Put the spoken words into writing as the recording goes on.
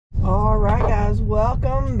Alright guys,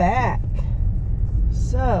 welcome back.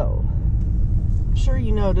 So, I'm sure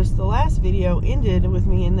you noticed the last video ended with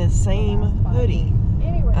me in this same hoodie.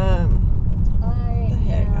 Anyway, what the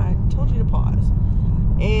heck? I told you to pause.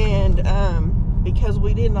 And because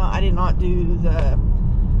I did not do the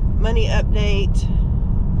money update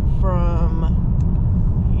from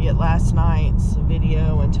last night's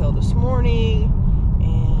video until this morning,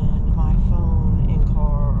 and my phone and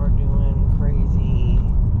car are doing crazy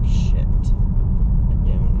shit. I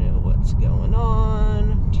don't know what's going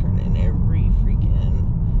on. I'm turning every freaking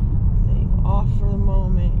thing off for the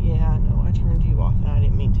moment. Yeah, I know I turned you off and I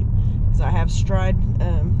didn't mean to, because I have Stride,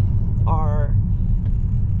 our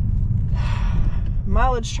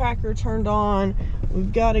mileage tracker turned on.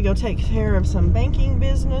 We've got to go take care of some banking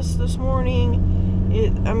business this morning.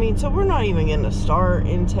 So we're not even going to start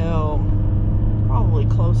until probably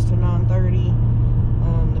close to 9:30.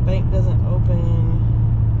 The bank doesn't open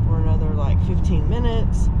for another like 15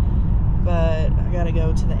 minutes, but I got to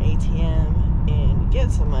go to the ATM and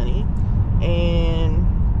get some money. And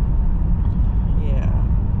yeah,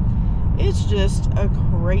 it's just a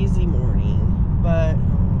crazy morning, but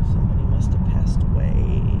somebody must have passed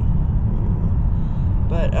away.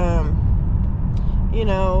 But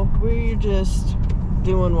we're just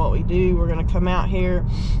doing what we do. We're gonna come out here.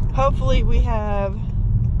 Hopefully we have,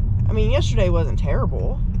 yesterday wasn't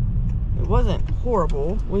terrible. It wasn't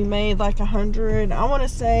horrible. We made like 100, I want to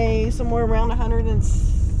say somewhere around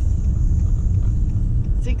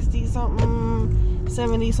 160 something,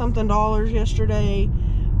 70 something dollars yesterday.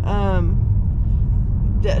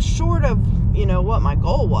 Short of, what my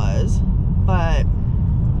goal was, but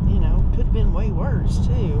could have been way worse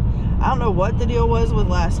too. I don't know what the deal was with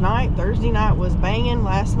last night. Thursday night was banging.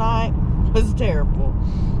 Last night was terrible.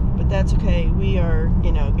 But that's okay. We are,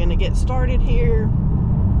 gonna get started here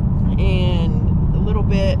in a little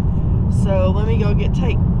bit. So let me go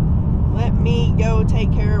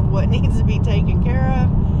take care of what needs to be taken care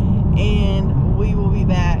of, and we will be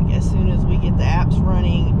back as soon as we get the apps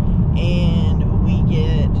running and we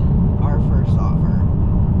get our first offer.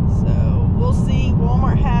 So we'll see.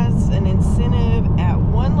 Walmart has an incentive at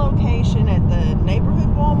one location at the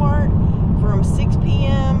neighborhood Walmart from 6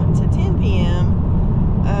 p.m. to 10 p.m.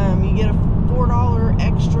 You get a $4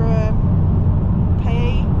 extra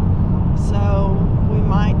pay. So we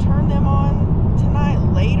might turn them on tonight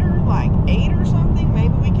later, like 8 or something.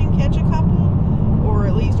 Maybe we can catch a couple, or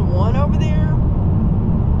at least one over there.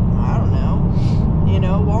 I don't know.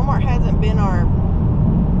 Walmart hasn't been our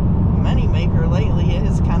money maker lately. It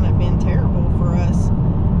has kind of been terrible for us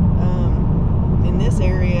in this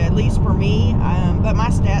area, at least for me. But my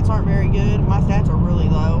stats aren't very good. My stats are really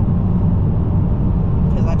low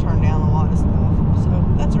because I turned down a lot of stuff. So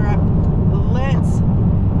that's all right. Let's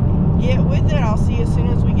get with it. I'll see you as soon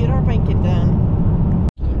as we get our banking done.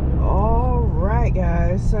 All right,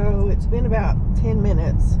 guys. So it's been about 10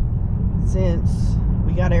 minutes since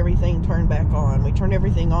we got everything turned back on. We turned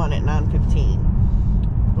everything on at 9:15.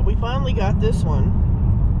 But we finally got this one.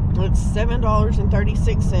 It's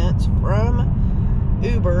 $7.36 from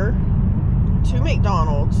Uber to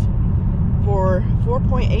McDonald's for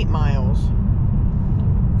 4.8 miles.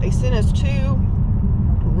 They sent us 2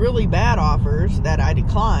 really bad offers that I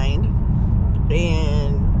declined,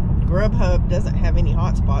 and Grubhub doesn't have any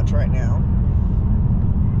hotspots right now.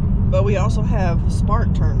 But we also have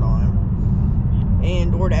Spark turned on,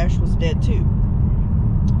 and DoorDash was dead too.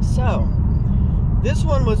 So this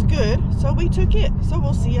one was good, so we took it. So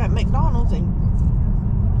we'll see you at McDonald's in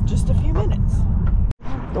just a few minutes.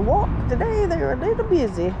 The walk today, they were a little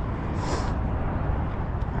busy.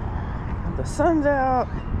 The sun's out.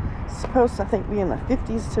 It's supposed to, I think, be in the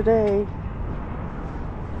 50s today.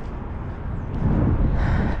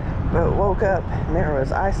 But woke up and there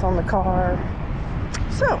was ice on the car.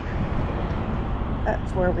 So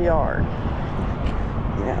that's where we are.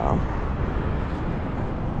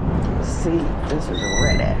 Let's see, this is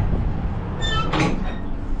ready.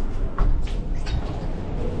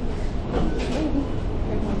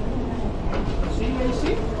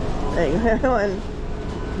 Hey, one.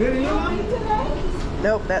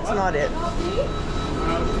 Nope, that's not it.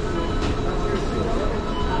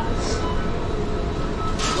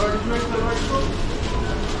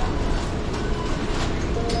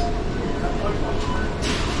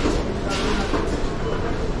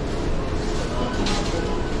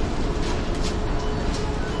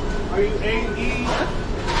 Are you AE?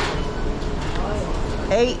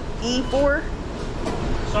 8E4?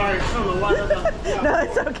 Sorry, I don't know why that's not. Yeah. No,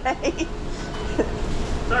 it's okay.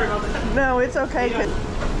 Sorry about that. No, it's okay. Yeah.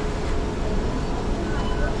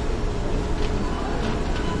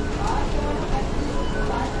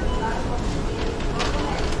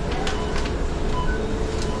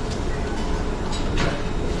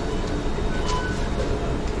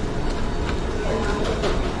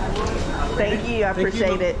 you. I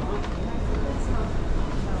appreciate it.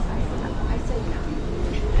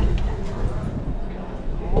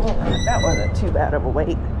 All right, that wasn't too bad of a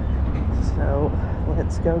wait. So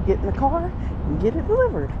let's go get in the car and get it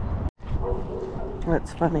delivered.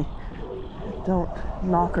 That's funny. Don't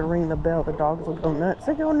knock or ring the bell. The dogs will go nuts.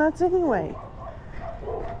 They go nuts anyway.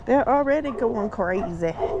 They're already going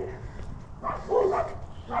crazy. Oh,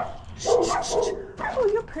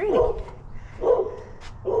 you're pretty.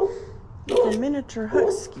 It's a miniature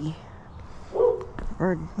husky.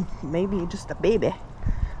 Or maybe just a baby.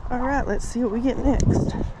 Alright, let's see what we get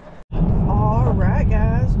next. Alright,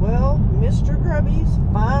 guys. Well, Mr. Grubby's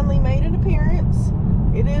finally made an appearance.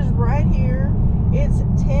 It is right here. It's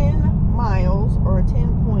 10 miles, or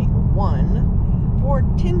 10.1, for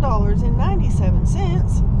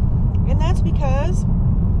 $10.97. And that's because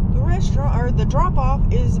the restaurant, or the drop-off,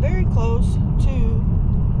 is very close to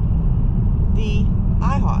the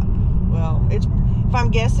IHOP. Well, it's, if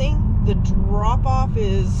I'm guessing, the drop-off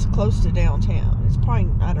is close to downtown. It's probably,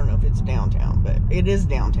 I don't know if it's downtown, but it is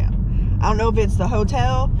downtown. I don't know if it's the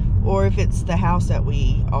hotel or if it's the house that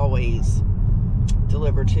we always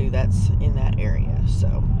deliver to that's in that area.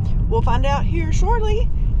 So we'll find out here shortly,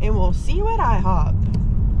 and we'll see you at IHOP.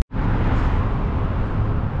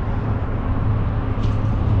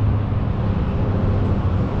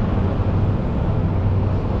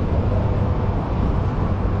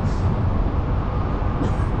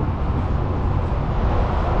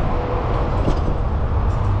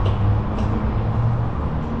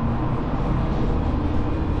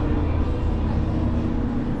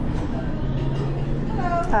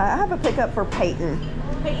 I have a pickup for Peyton.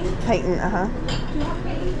 Peyton? Peyton, Do you have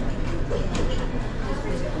Peyton?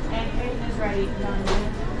 And Peyton is ready. 9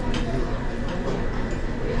 minutes.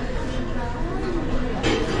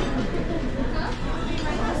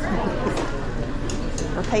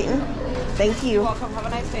 For Peyton. Thank you. You're welcome. Have a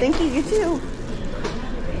nice day. Thank you, you too.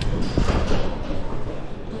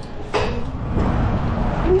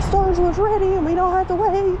 3 Stars was ready and we don't have to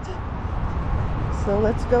wait. So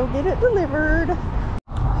let's go get it delivered.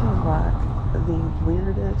 Seems like the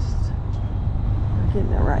weirdest. We're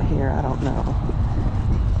getting it right here, I don't know.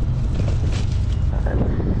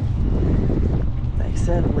 But they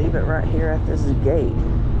said leave it right here at this gate.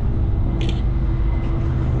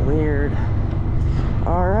 Weird.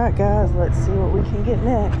 Alright guys, let's see what we can get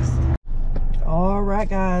next. Alright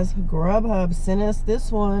guys, Grubhub sent us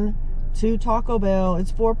this one to Taco Bell.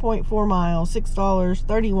 It's 4.4 miles,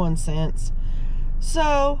 $6.31.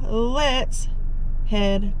 So let's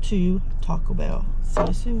head to Taco Bell. See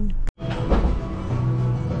you soon. You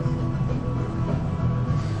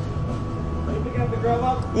pick up the grub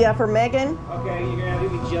up? Yeah, for Megan? Okay, you're gonna have to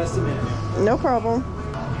give me just a minute. No problem.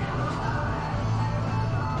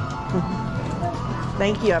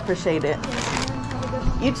 Thank you, I appreciate it.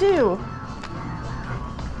 You too.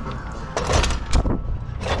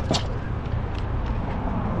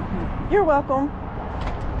 You're welcome.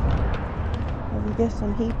 I'm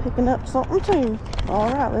guessing he picking up something too.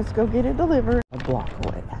 All right, let's go get it delivered. A block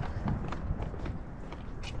away.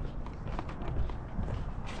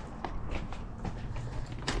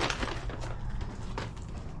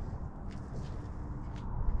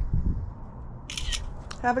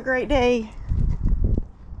 Have a great day.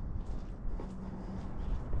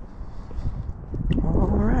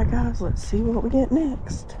 Alright guys, let's see what we get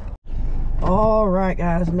next. Alright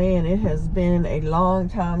guys, man, it has been a long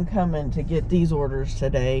time coming to get these orders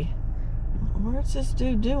today. What's this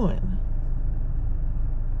dude doing?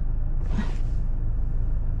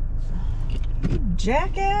 You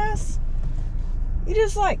jackass! He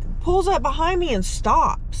just like pulls up behind me and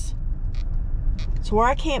stops. It's where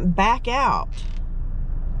I can't back out.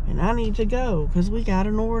 And I need to go because we got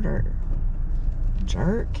an order.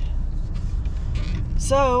 Jerk.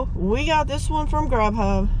 So, we got this one from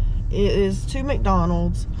Grubhub. It is to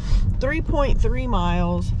McDonald's. 3.3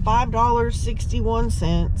 miles,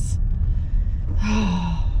 $5.61.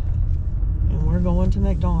 And we're going to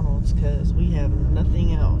McDonald's because we have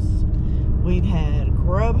nothing else. We've had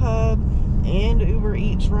Grubhub and Uber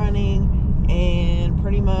Eats running and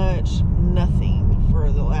pretty much nothing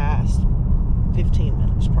for the last 15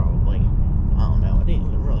 minutes probably. I don't know, I didn't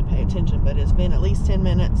even really pay attention, but it's been at least 10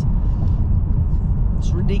 minutes. It's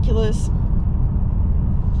ridiculous.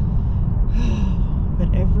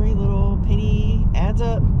 But every little penny adds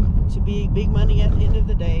up to be big money at the end of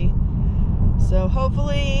the day. So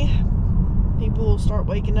hopefully people will start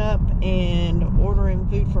waking up and ordering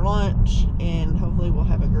food for lunch, and hopefully we'll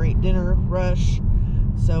have a great dinner rush.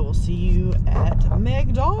 So we'll see you at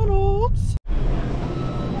McDonald's.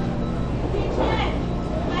 I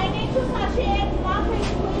need to sachet eggs,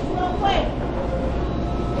 please, real quick.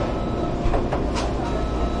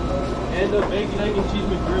 And the bacon, egg, and cheese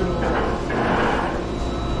McGriddle.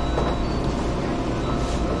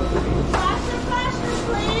 Flasher,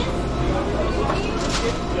 please.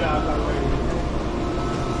 Yeah, I'm not ready.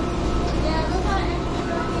 Yeah, look at it.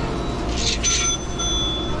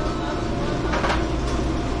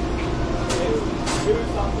 Two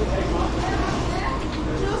sausage egg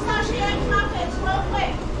muffins. 2 sausage egg muffins, real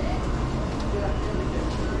quick.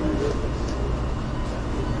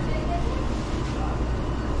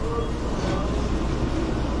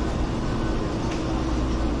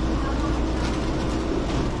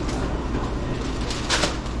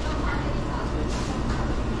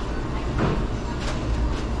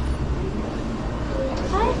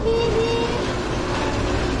 Hi, baby.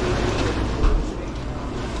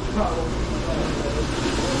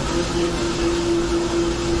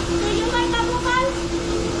 Do you like apple pie?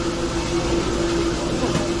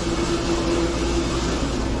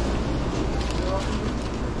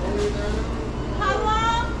 How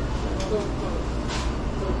long?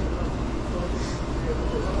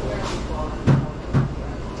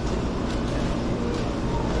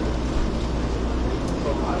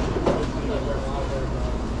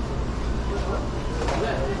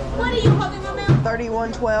 What are you holding them in?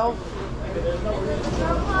 3112.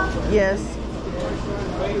 Yes.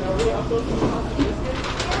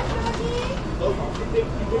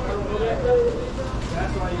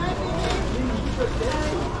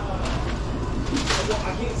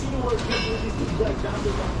 I can't see where it's like down to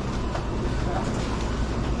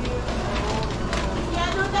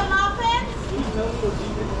Yeah, do the muffins?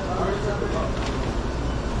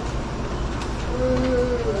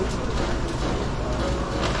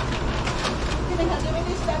 Can I have them in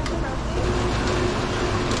this back to her, please?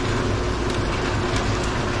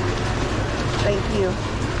 Thank you.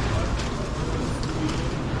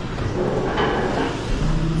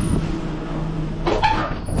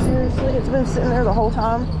 Seriously, it's been sitting there the whole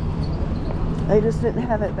time. They just didn't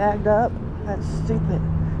have it bagged up. That's stupid.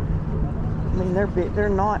 I mean, they're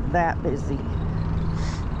not that busy.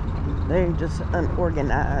 They're just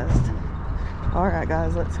unorganized. All right,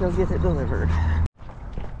 guys, let's go get it delivered.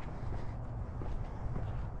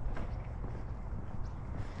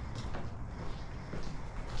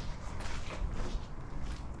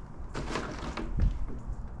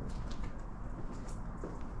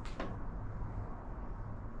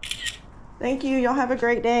 Thank you. Y'all have a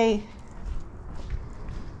great day.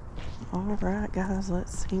 All right, guys,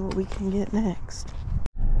 let's see what we can get next.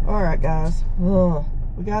 All right, guys.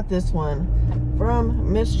 We got this one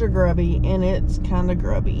from Mr. Grubby, and it's kind of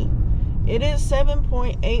grubby. It is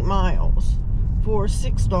 7.8 miles for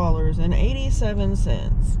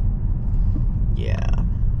 $6.87. Yeah.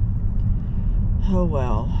 Oh,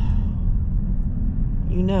 well.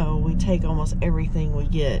 You know, we take almost everything we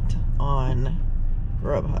get on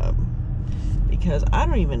Grubhub. Because I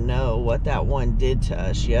don't even know what that one did to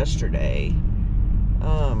us yesterday.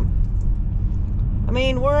 I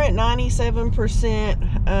mean, we're at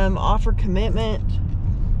 97% offer commitment,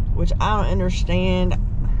 which I don't understand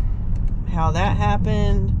how that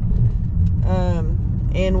happened.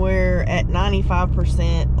 And we're at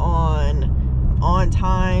 95% on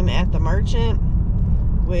time at the merchant,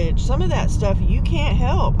 which some of that stuff you can't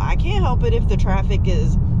help. I can't help it if the traffic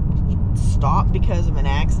is stopped because of an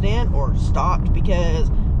accident, or stopped because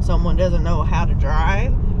someone doesn't know how to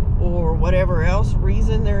drive, or whatever else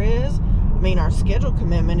reason there is. I mean, our schedule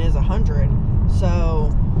commitment is 100,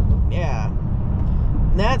 so yeah,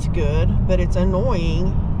 that's good, but it's annoying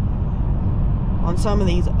on some of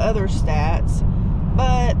these other stats.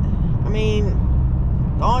 But I mean,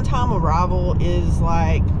 the on-time arrival is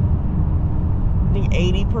like, I think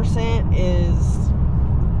 80% is,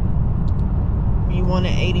 you want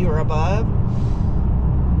an 80 or above.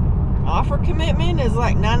 Offer commitment is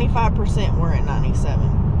like 95%. We're at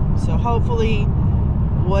 97. So hopefully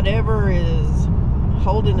whatever is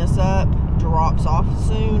holding us up drops off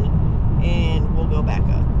soon, and we'll go back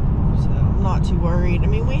up. So I'm not too worried. I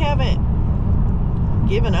mean, we haven't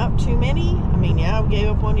given up too many. I mean, yeah, we gave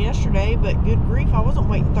up one yesterday, but good grief, I wasn't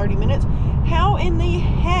waiting 30 minutes. How in the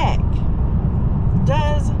heck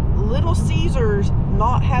does Little Caesars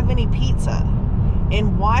not have any pizza?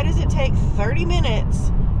 And why does it take 30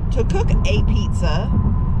 minutes to cook a pizza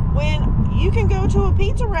when you can go to a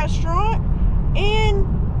pizza restaurant and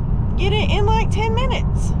get it in like 10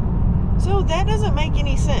 minutes? So that doesn't make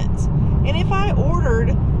any sense. And if I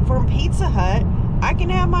ordered from Pizza Hut, I can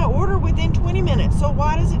have my order within 20 minutes. So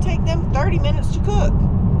why does it take them 30 minutes to cook?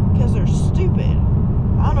 Because they're stupid.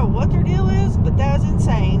 I don't know what their deal is, but that's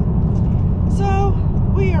insane. So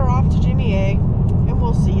we are off to Jimmy A, and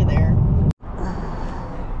we'll see you there.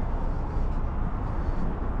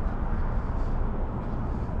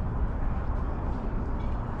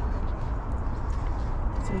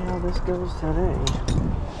 See how this goes today.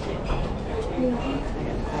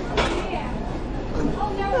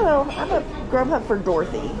 Hello, I'm a Grubhub for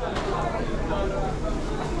Dorothy.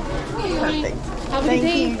 Perfect. Thank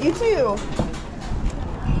you. You too.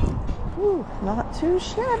 Whew, not too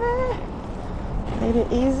shabby. Made it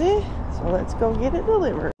easy. So let's go get it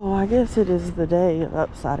delivered. Oh, I guess it is the day of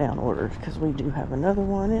upside down orders because we do have another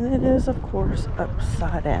one, and it is, of course,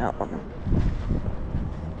 upside down.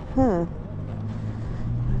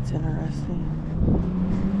 That's interesting.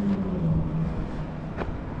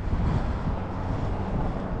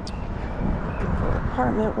 Looking for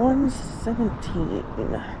apartment 117.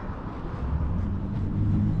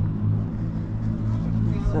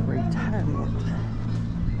 It's a retirement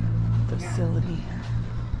facility.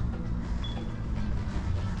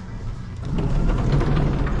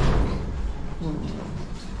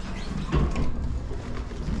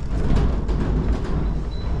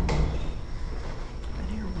 Been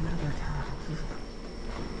here one other time.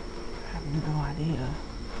 I have no idea.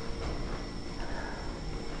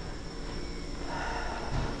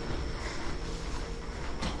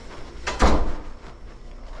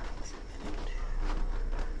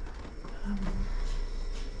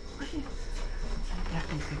 Maybe I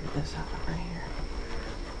can figure this out right here.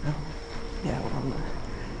 No. Yeah, we're on the,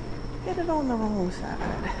 get it on the wrong side.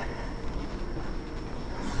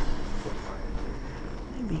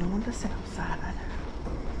 Maybe on the south side.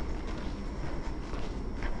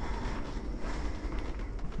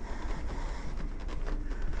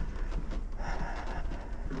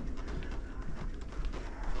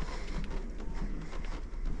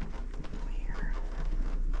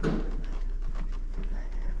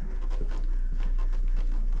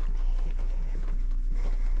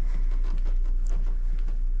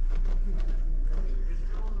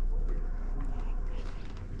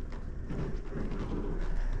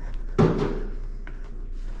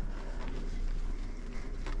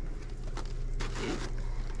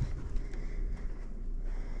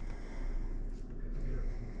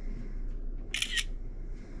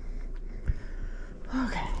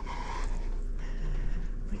 Okay,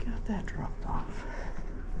 we got that dropped off.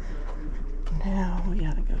 Now we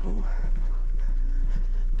gotta go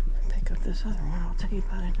pick up this other one. I'll tell you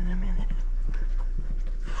about it in a minute.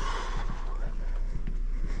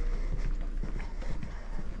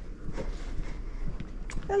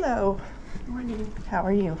 Hello. Morning. How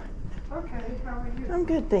are you? Okay, how are you? I'm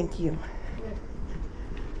good, thank you.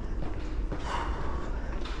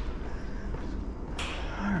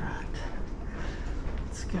 All right,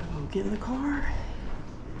 let's go get in the car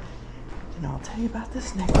and I'll tell you about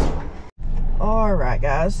this next one. All right,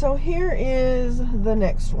 guys, so here is the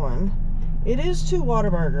next one. It is to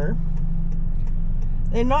Whataburger.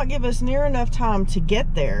 They did not give us near enough time to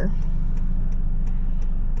get there.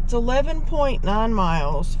 It's 11.9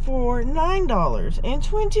 miles for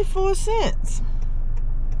 $9.24.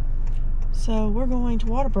 So we're going to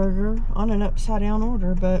Whataburger on an upside down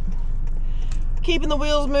order, but keeping the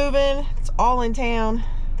wheels moving. It's all in town.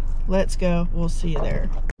 Let's go. We'll see you there.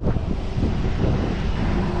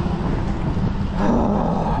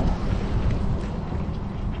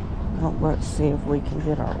 Well, let's see if we can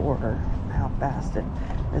get our order. How fast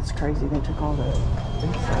it's crazy. They took all the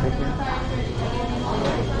inside of here.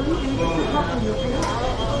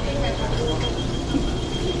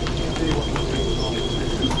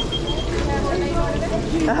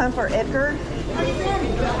 For Edgar.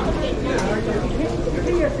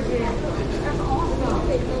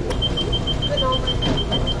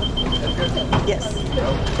 Yes.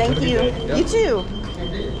 Thank you. You too.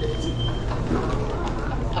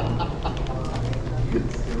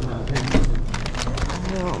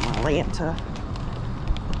 Oh, my Lanta.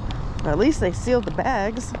 Well, at least they sealed the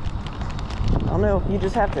bags. I don't know if you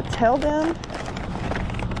just have to tell them.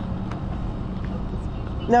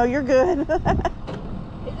 No, you're good. Is it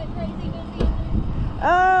crazy busy?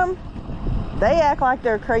 They act like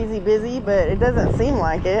they're crazy busy, but it doesn't seem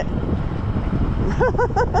like it.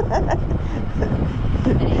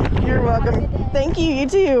 You're welcome. Thank you, you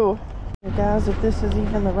too. Hey guys, if this is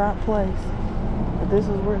even the right place. But this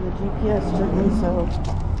is where the GPS took me, so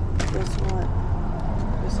guess what?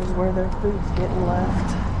 This is where their food's getting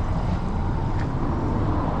left.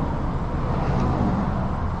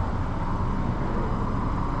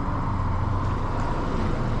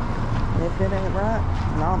 If it ain't right,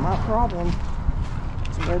 not my problem.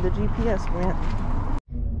 It's where the GPS went.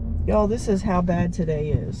 Y'all, this is how bad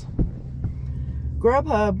today is.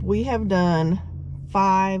 Grubhub, we have done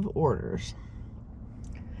 5 orders.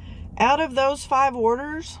 Out of those 5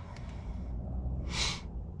 orders,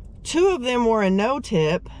 2 of them were a no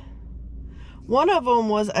tip. One of them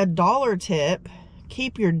was a $1 tip.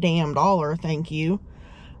 Keep your damn dollar, thank you.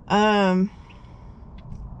 So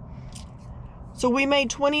we made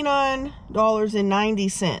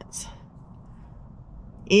 $29.90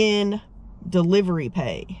 in delivery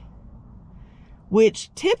pay,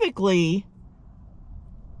 which typically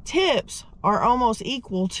tips are almost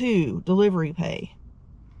equal to delivery pay.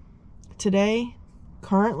 Today,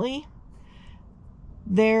 currently,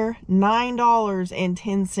 they're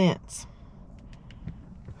 $9.10.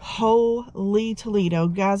 Holy Toledo.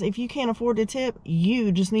 Guys, if you can't afford to tip,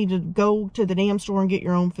 you just need to go to the damn store and get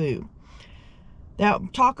your own food.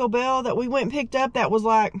 That Taco Bell that we went and picked up, that was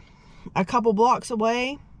like a couple blocks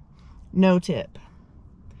away, no tip.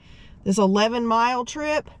 This 11-mile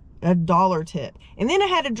trip, $1 tip. And then I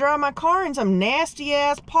had to drive my car in some nasty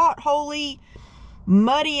ass, potholy,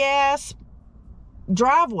 muddy ass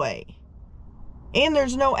driveway. And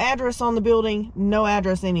there's no address on the building, no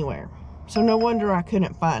address anywhere. So no wonder I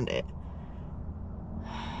couldn't find it.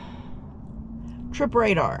 Trip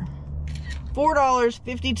radar,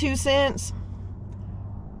 $4.52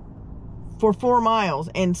 for 4 miles,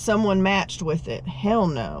 and someone matched with it. Hell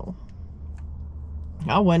no.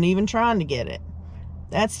 I wasn't even trying to get it.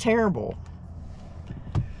 That's terrible.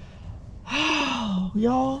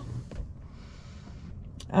 Y'all,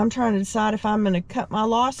 I'm trying to decide if I'm going to cut my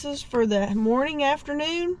losses for the morning,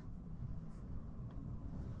 afternoon,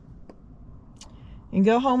 and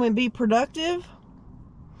go home and be productive.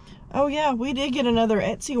 Oh yeah, we did get another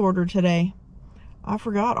Etsy order today. I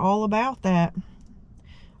forgot all about that.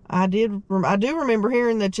 I do remember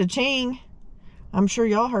hearing the cha-ching. I'm sure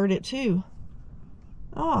y'all heard it too.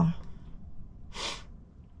 Ah.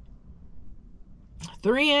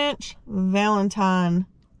 3-inch Valentine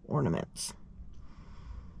ornaments.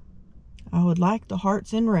 I would like the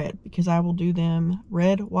hearts in red because I will do them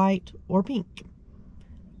red, white, or pink.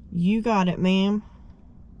 You got it, ma'am.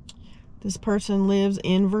 This person lives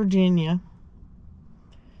in Virginia.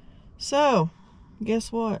 So,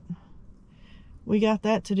 guess what? We got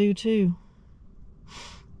that to do too.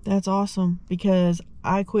 That's awesome, because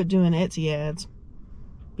I quit doing Etsy ads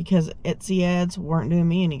because Etsy ads weren't doing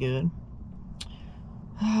me any good.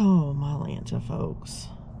 Oh, my Lanta folks.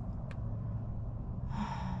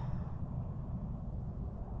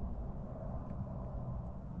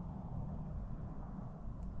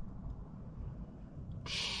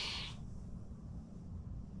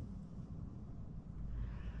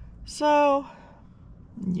 So,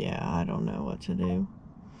 yeah, I don't know what to do.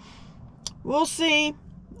 We'll see.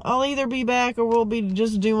 I'll either be back or we'll be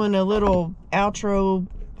just doing a little outro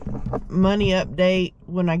money update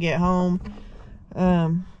when I get home.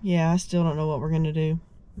 Yeah, I still don't know what we're going to do.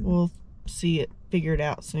 We'll see it figured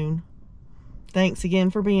out soon. Thanks again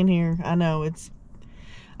for being here. I know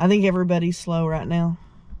I think everybody's slow right now.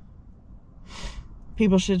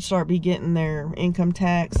 People should start be getting their income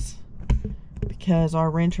tax, because our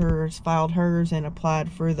renters filed hers and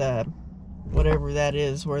applied for the whatever that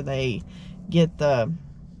is, where they get the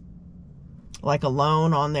like a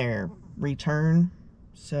loan on their return.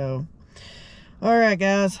 So, all right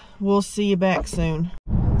guys, we'll see you back soon.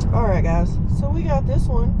 All right guys, so we got this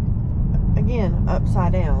one again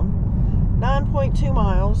upside down, 9.2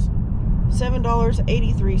 miles,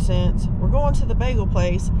 $7.83. We're going to the bagel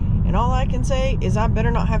place, and all I can say is I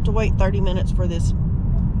better not have to wait 30 minutes for this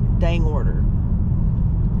dang order,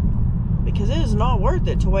 because it is not worth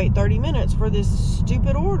it to wait 30 minutes for this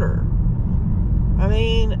stupid order. I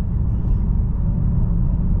mean,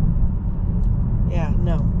 yeah,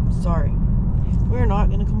 no, sorry. We're not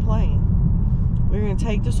going to complain. We're going to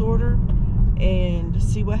take this order and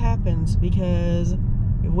see what happens, because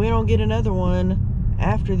if we don't get another one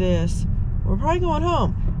after this, we're probably going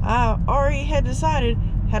home. I already had decided,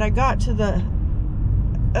 had I got to the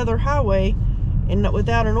other highway and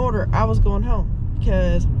without an order, I was going home,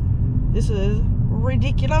 because this is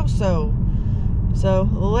ridiculoso. So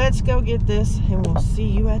let's go get this, and we'll see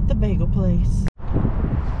you at the bagel place.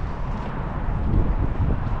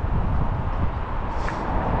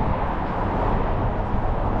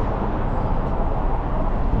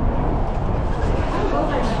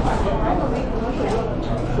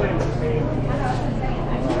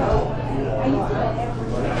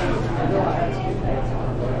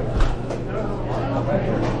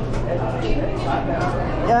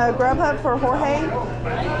 Grubhub for Jorge.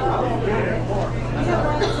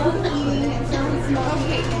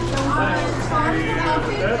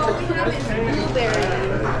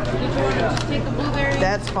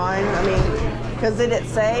 That's fine. I mean, because did it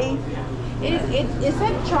say? It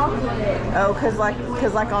said chocolate. Oh, because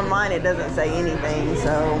like on mine it doesn't say anything,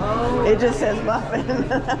 so it just says muffin.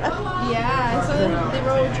 Yeah, so they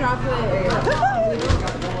wrote chocolate.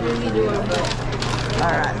 Really do it.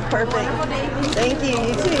 All right, perfect. Thank you.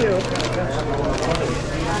 You too.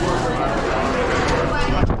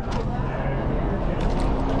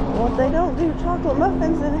 Well, if they don't do chocolate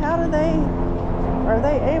muffins, then how are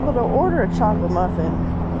they able to order a chocolate muffin?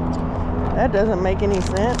 That doesn't make any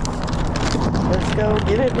sense. Let's go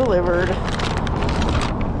get it delivered.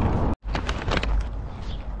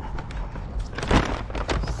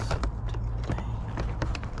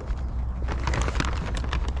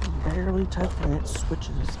 Barely touching its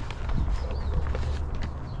switches.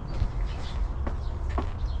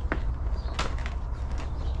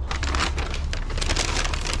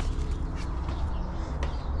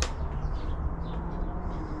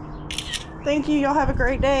 Thank you. Y'all have a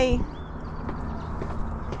great day.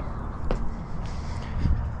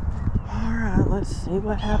 Alright, let's see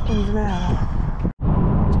what happens now.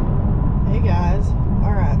 Hey guys.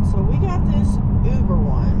 Alright, so we got this Uber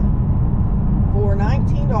one for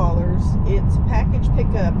 $19. It's package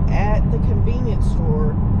pickup at the convenience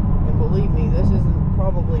store. And believe me, this isn't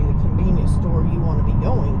probably the convenience store you want to be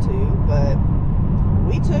going to, but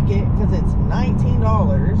we took it because it's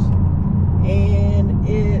 $19. And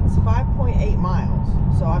it's 5.8 miles.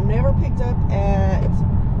 So I've never picked up at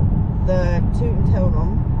the Toot and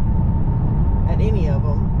Totem at any of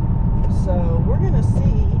them. So we're gonna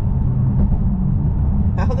see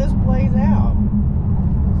how this plays out.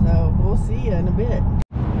 So we'll see you in a bit.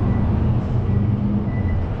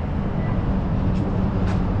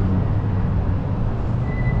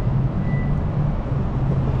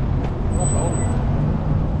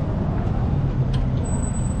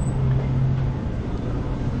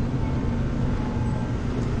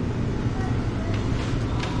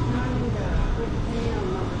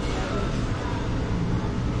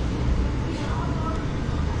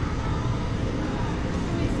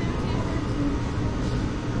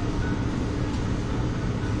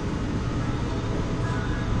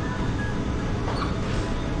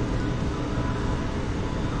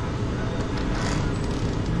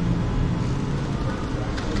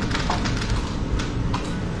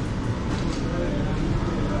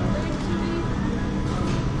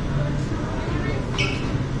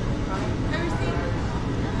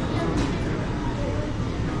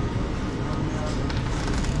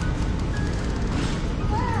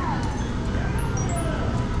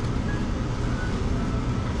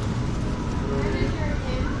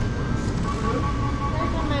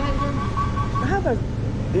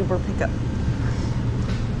 Uber pickup.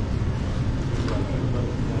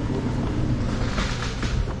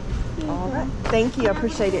 All right. Thank you. I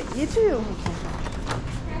appreciate it. You too.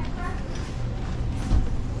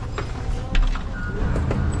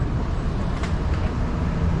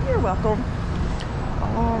 You're welcome.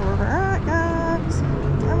 All right, guys.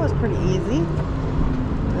 That was pretty easy.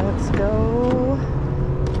 Let's go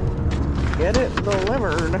get it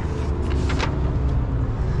delivered.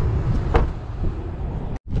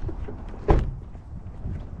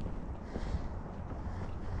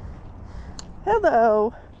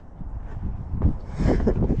 Hello.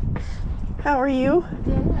 How are you?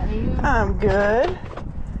 Good. How are you? I'm good.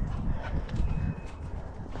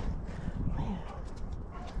 Man.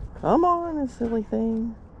 Come on, a silly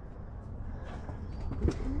thing.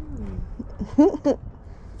 What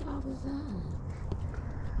was that?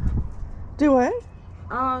 Do what?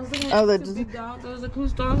 Oh, I was looking Oh, at the big dogs. Those are cool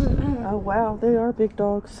dogs. Oh, wow. They are big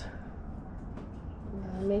dogs.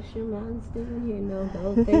 Make sure mine's still in here. No,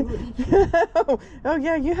 they will eat you. Oh,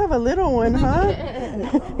 yeah. You have a little one, huh?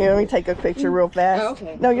 Here, let me take a picture real fast.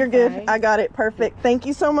 Okay. No, you're good. Okay. I got it. Perfect. Thank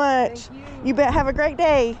you so much. Thank you. You bet. Have a great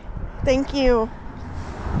day. Thank you.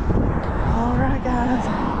 All right, guys.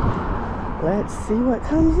 Let's see what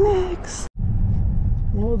comes next.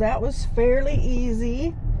 Well, that was fairly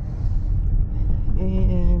easy.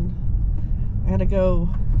 And I gotta go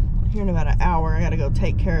here in about an hour. I gotta go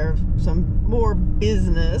take care of some more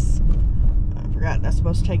business. I forgot I'm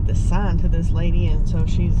supposed to take the sign to this lady, and so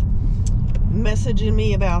she's messaging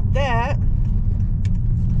me about that.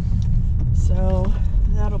 So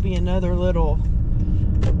that'll be another little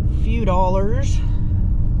few dollars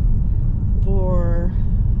for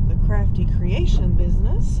the Crafty Creation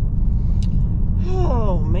business.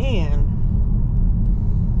 Oh man.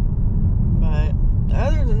 But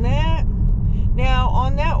other than that, now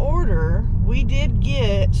on that order we did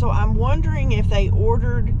get, so I'm wondering if they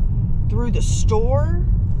ordered through the store,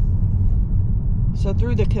 so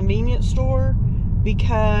through the convenience store,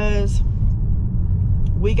 because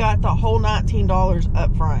we got the whole $19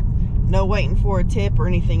 up front, no waiting for a tip or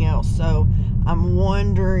anything else. So I'm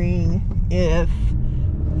wondering if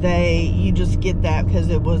you just get that because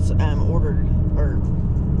it was ordered, or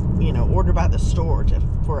you know, order by the store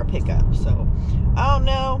for a pickup. So I don't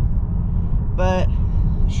know, but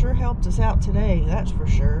sure helped us out today, that's for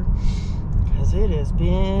sure, because it has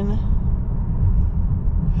been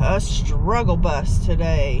a struggle bus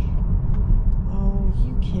today. Oh,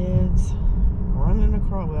 you kids running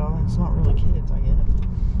across, well, it's not really kids, I guess,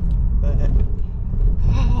 but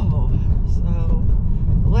oh, so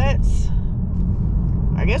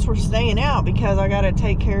I guess we're staying out because I got to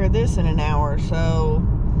take care of this in an hour. So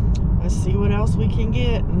let's see what else we can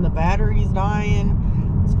get. And the battery's dying.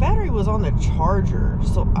 This battery was on the charger,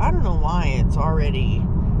 so I don't know why it's already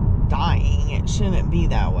dying. It shouldn't be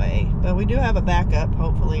that way, but we do have a backup.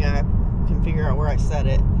 Hopefully I can figure out where I set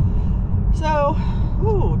it. So,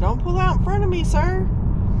 ooh, don't pull out in front of me, sir.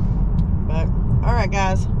 But all right,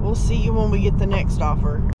 guys, we'll see you when we get the next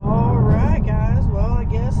offer. All right, guys, well, I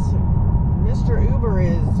guess Mr. Uber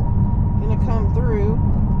is gonna come through.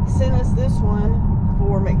 He sent us this one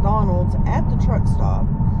for McDonald's at the truck stop.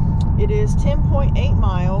 It is 10.8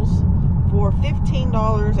 miles for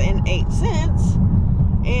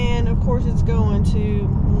 $15.08. And of course it's going to,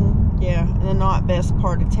 yeah, the not best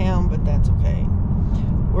part of town, but that's okay.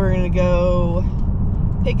 We're gonna go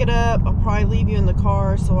pick it up. I'll probably leave you in the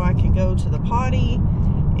car so I can go to the potty,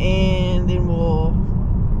 and then we'll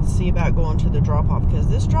see about going to the drop-off, because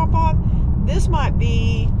this drop-off, this might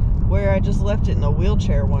be where I just left it in a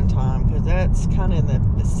wheelchair one time, because that's kind of in the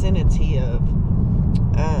vicinity of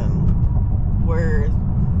where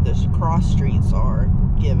the cross streets are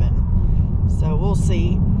given. So we'll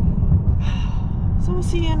see. So we'll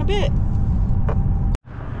see you in a bit.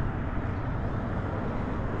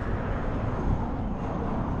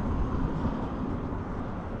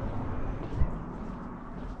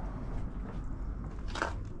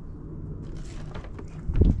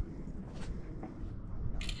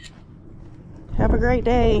 Have a great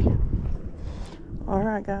day. All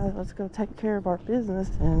right, guys, let's go take care of our business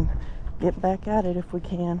and get back at it if we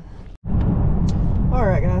can. All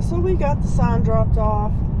right, guys, so we got the sign dropped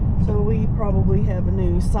off. So we probably have a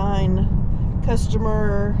new sign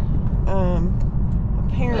customer.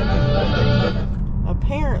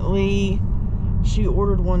 Apparently she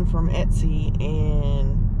ordered one from Etsy,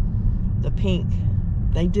 and the pink,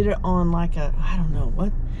 they did it on like a, I don't know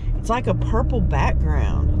what, it's like a purple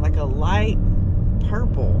background, like a light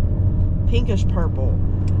purple, pinkish purple,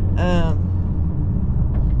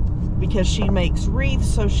 because she makes wreaths,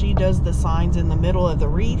 so she does the signs in the middle of the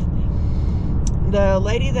wreath. The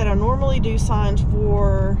lady that I normally do signs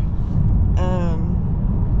for,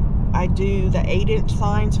 I do the 8-inch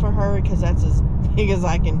signs for her, because that's as big as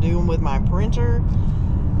I can do them with my printer.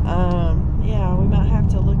 Yeah, we might have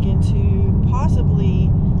to look into possibly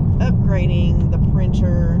upgrading the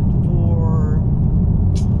printer for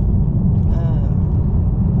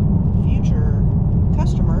future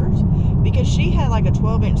customers, because she had like a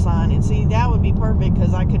 12-inch sign, and see, that would be perfect,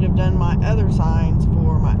 because I could have done my other signs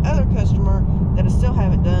for my other customer that I still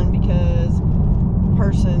haven't done, because the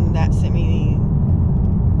person that sent me,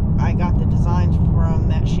 I got the designs from,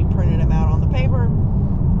 that she printed them out on the paper,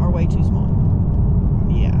 are way too small.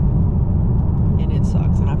 Yeah, and it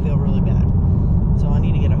sucks, and I feel really bad. So I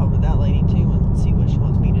need to get a hold of that lady too and see what she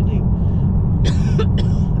wants me to do.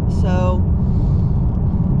 So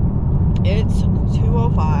it's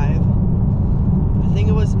 2:05. I think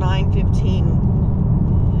it was 9:15.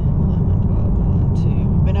 11, 12, 1, 2.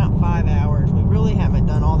 We've been out 5 hours. We really haven't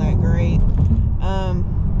done all that great.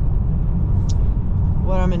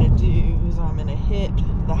 What I'm gonna do is I'm gonna hit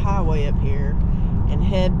the highway up here and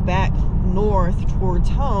head back north towards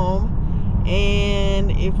home.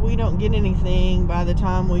 And if we don't get anything by the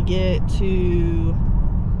time we get to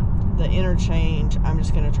the interchange, I'm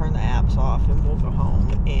just going to turn the apps off and we'll go home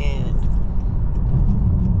and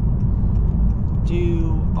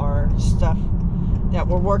do our stuff that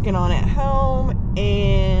we're working on at home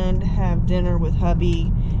and have dinner with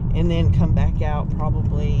hubby, and then come back out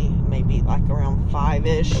probably maybe like around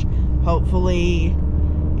 5-ish. Hopefully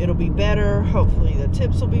it'll be better. Hopefully the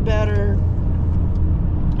tips will be better.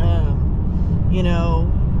 You know,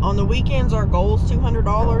 on the weekends our goal is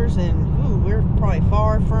 $200, and we're probably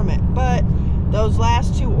far from it. But those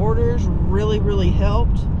last 2 orders really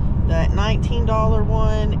helped. That $19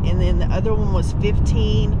 one, and then the other one was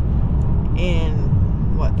 $15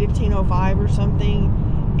 and what, $15.05 or something.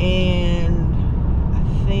 And I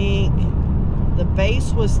think the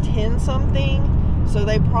base was 10 something, so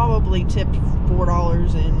they probably tipped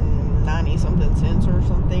 $4.90 something cents or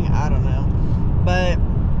something. I don't know, but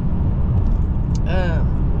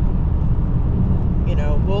you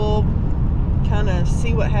know, we'll kind of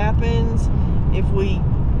see what happens. If we,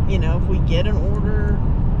 you know, if we get an order,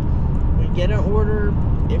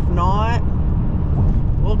 If not,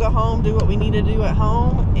 we'll go home, do what we need to do at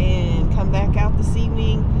home, and come back out this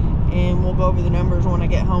evening, and we'll go over the numbers when I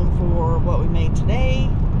get home for what we made today.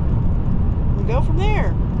 We'll go from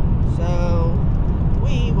there. So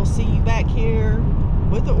we will see you back here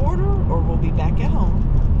with the order, or we'll be back at home.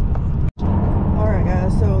 Alright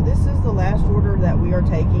guys, so this is the last order that we are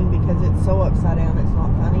taking because it's so upside down, it's not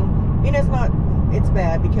funny. I mean, it's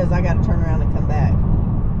bad because I got to turn around and come back.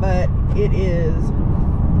 But it is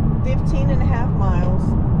 15.5 miles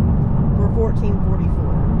for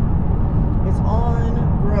 $14.44. It's on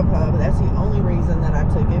Grubhub. That's the only reason that I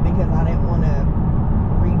took it, because I didn't want to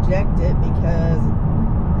reject it because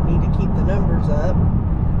I need to keep the numbers up.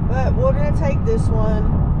 But we're going to take this one.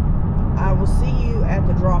 I will see you at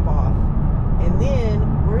the drop-off. And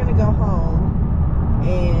then we're going to go home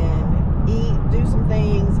and eat, do some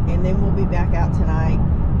things, and then we'll be back out tonight.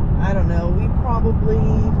 I don't know. We probably,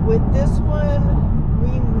 with this one,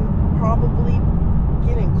 we probably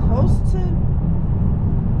getting close to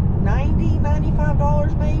 $90,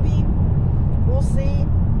 $95 maybe. We'll see.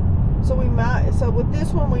 So with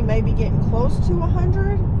this one, we may be getting close to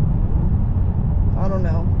 100. I don't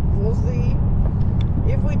know. We'll see.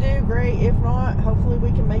 If we do, great. If not, hopefully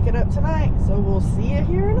we can make it up tonight. So we'll see you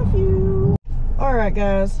here in a few. Alright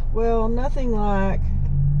guys, well, nothing like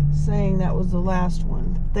saying that was the last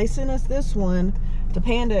one. They sent us this one to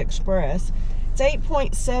Panda Express. It's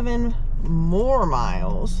 8.7 more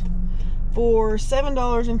miles for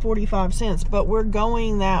 $7.45, but we're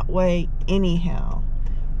going that way anyhow.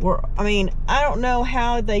 I mean, I don't know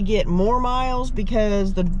how they get more miles,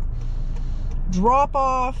 because the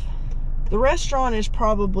drop-off, the restaurant is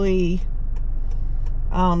probably,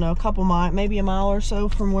 I don't know, a couple miles, maybe a mile or so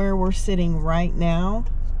from where we're sitting right now.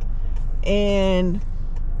 And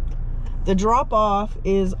the drop-off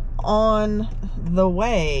is on the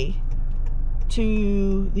way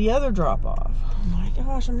to the other drop-off. Oh my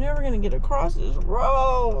gosh, I'm never going to get across this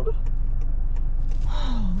road.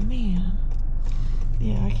 Oh man.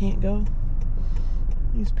 Yeah, I can't go.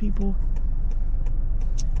 These people.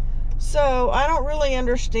 So, I don't really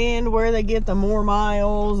understand where they get the more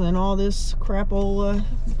miles and all this crapola,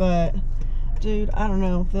 but, dude, I don't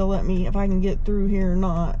know if they'll let me, if I can get through here or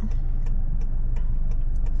not.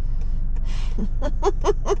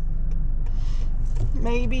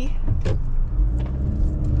 Maybe.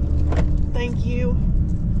 Thank you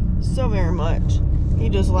so very much. He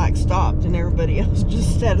just like stopped and everybody else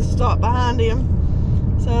just had to stop behind him.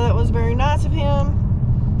 So that was very nice of him,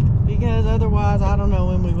 because otherwise I don't know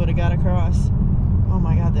when we would have got across. Oh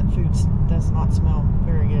my god, that food does not smell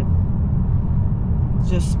very good. It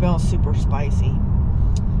just smells super spicy.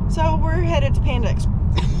 So we're headed to Panda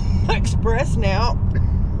Express now.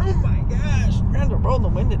 Oh my gosh, we're going to roll the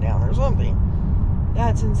window down or something.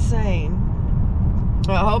 That's insane.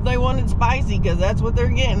 I hope they wanted spicy, because that's what they're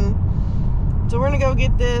getting. So we're going to go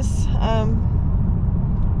get this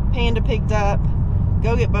Panda picked up,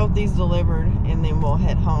 go get both these delivered, and then we'll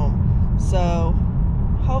head home. So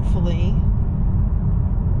hopefully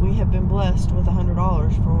we have been blessed with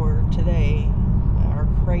 $100 for today. Our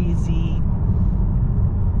crazy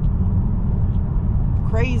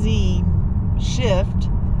shift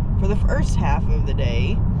for the first half of the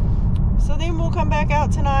day. So then we'll come back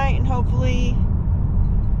out tonight and hopefully,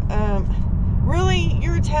 really,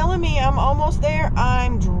 you're telling me I'm almost there?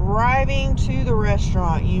 I'm driving to the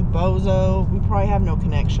restaurant, you bozo. We probably have no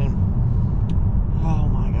connection. Oh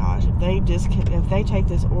my gosh, if they take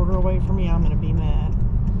this order away from me, I'm gonna be mad,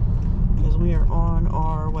 because we are on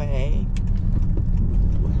our way.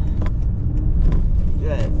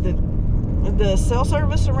 The cell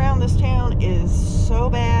service around this town is so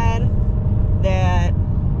bad that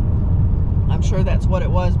I'm sure that's what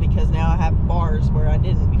it was, because now I have bars where I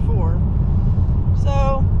didn't before.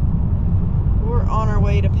 So we're on our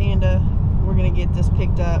way to Panda. We're gonna get this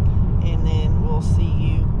picked up, and then we'll see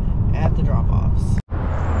you at the drop-offs.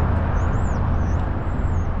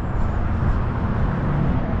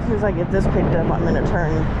 As soon as I get this picked up, I'm gonna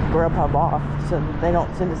turn Grubhub off so that they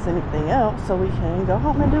don't send us anything else, so we can go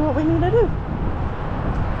home and do what we need to do.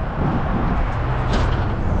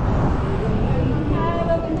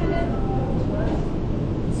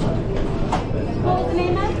 What was the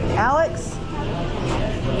name of? Alex?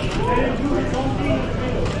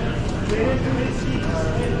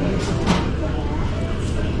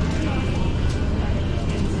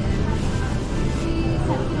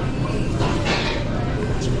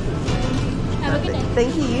 Have a good day.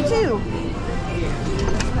 Thank you, you too.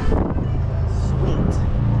 Sweet.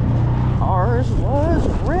 Ours was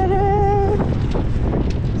ready. So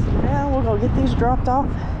now we'll go get these dropped off,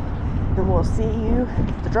 and we'll see you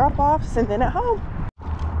at the drop-offs and then at home.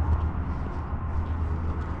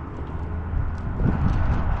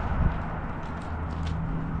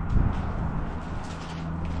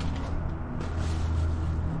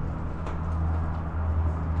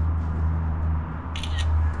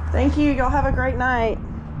 Thank you. Y'all have a great night.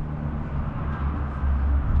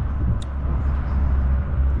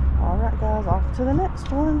 All right, guys, off to the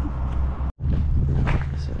next one. It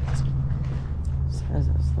says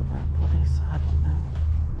it's the right place. I don't know.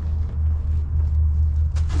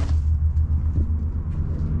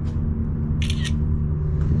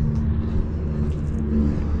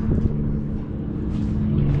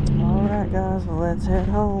 All right, guys, well, let's head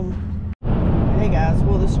home. Hey, guys,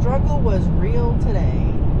 well, the struggle was real today.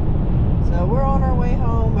 So we're on our way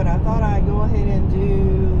home, but I thought I'd go ahead and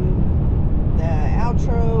do the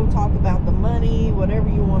outro, talk about the money, whatever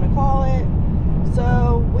you want to call it.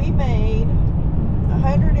 So we made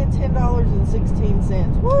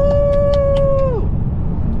 $110.16. Woo!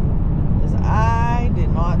 Because I did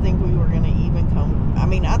not think we were going to even come. I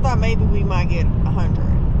mean, I thought maybe we might get 100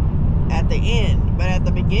 at the end, but at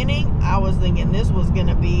the beginning, I was thinking this was going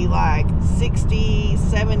to be like 60,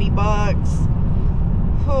 70 bucks.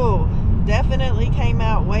 Whew. Definitely came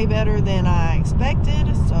out way better than I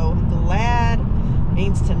expected, so glad.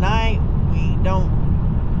 Means tonight we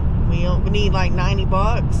need like 90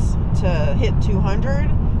 bucks to hit 200,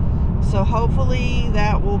 so hopefully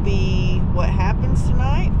that will be what happens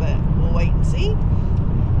tonight, but we'll wait and see.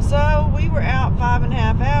 So we were out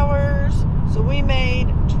 5.5 hours, so we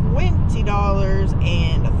made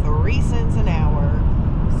 $20.03 an hour,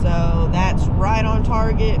 so that's right on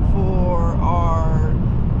target for our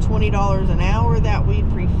 $20 an hour that we'd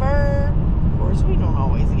prefer. Of course, we don't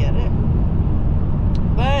always get it,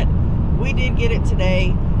 but we did get it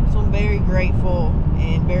today, so I'm very grateful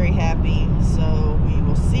and very happy. So we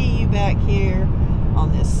will see you back here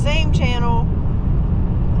on this same channel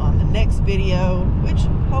on the next video, which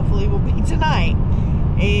hopefully will be tonight.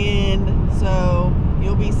 And so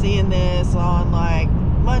you'll be seeing this on like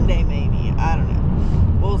Monday maybe, I don't know,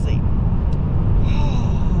 we'll see.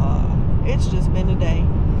 It's just been a day.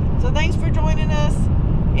 So thanks for joining us,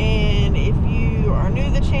 and if you are new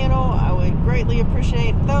to the channel, I would greatly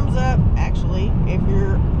appreciate a thumbs up. Actually, if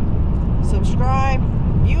you're subscribed,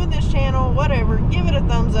 viewing this channel, whatever, give it a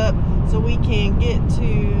thumbs up so we can get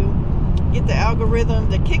the algorithm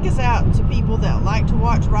to kick us out to people that like to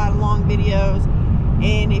watch ride along videos.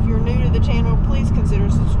 And if you're new to the channel, please consider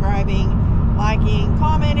subscribing, liking,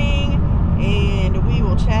 commenting, and we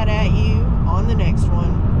will chat at you on the next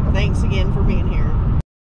one. Thanks again for being here.